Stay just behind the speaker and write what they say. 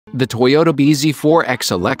The Toyota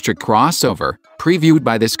bZ4X electric crossover, previewed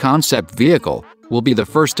by this concept vehicle, will be the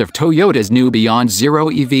first of Toyota's new Beyond Zero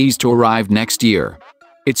EVs to arrive next year.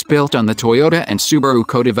 It's built on the Toyota and Subaru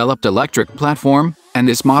co-developed electric platform, and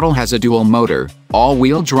this model has a dual-motor,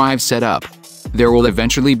 all-wheel drive setup. There will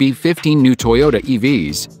eventually be 15 new Toyota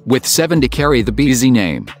EVs, with 7 to carry the bZ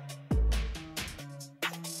name.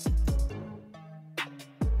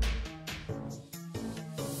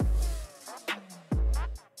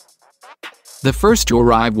 The first to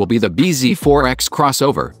arrive will be the bZ4X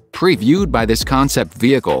crossover, previewed by this concept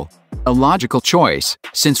vehicle. A logical choice,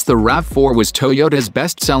 since the RAV4 was Toyota's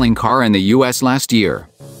best-selling car in the US last year.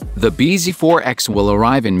 The bZ4X will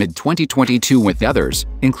arrive in mid-2022 with others,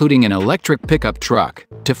 including an electric pickup truck,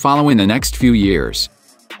 to follow in the next few years.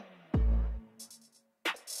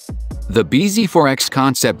 The bZ4X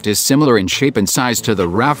concept is similar in shape and size to the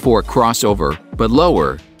RAV4 crossover, but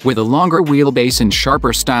lower, with a longer wheelbase and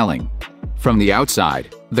sharper styling. From the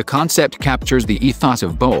outside, the concept captures the ethos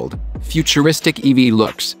of bold, futuristic EV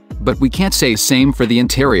looks, but we can't say same for the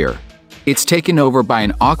interior. It's taken over by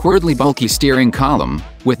an awkwardly bulky steering column,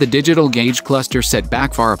 with a digital gauge cluster set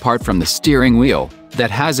back far apart from the steering wheel, that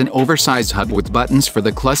has an oversized hub with buttons for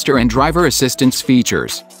the cluster and driver assistance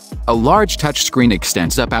features. A large touchscreen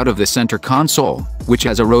extends up out of the center console, which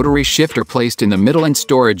has a rotary shifter placed in the middle and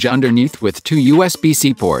storage underneath with 2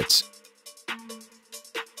 USB-C ports.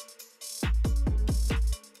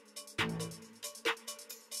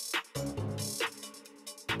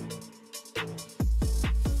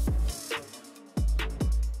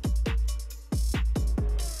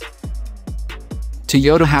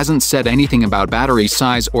 Toyota hasn't said anything about battery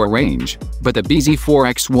size or range, but the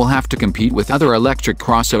bZ4X will have to compete with other electric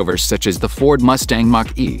crossovers such as the Ford Mustang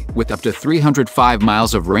Mach-E with up to 305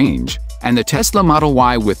 miles of range, and the Tesla Model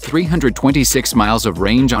Y with 326 miles of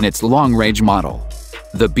range on its long-range model.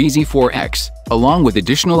 The bZ4X, along with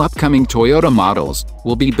additional upcoming Toyota models,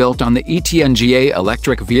 will be built on the ETNGA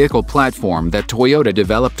electric vehicle platform that Toyota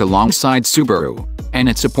developed alongside Subaru, and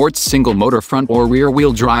it supports single-motor front or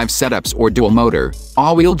rear-wheel drive setups or dual-motor,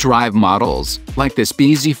 all-wheel drive models, like this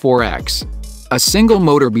bZ4X. A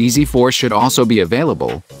single-motor bZ4 should also be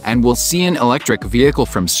available, and we'll see an electric vehicle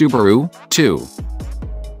from Subaru, too.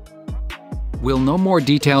 We'll know more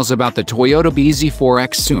details about the Toyota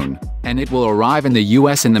bZ4X soon, and it will arrive in the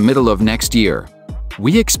US in the middle of next year.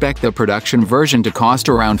 We expect the production version to cost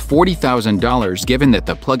around $40,000 given that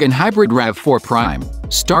the plug-in hybrid RAV4 Prime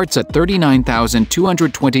starts at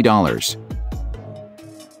 $39,220.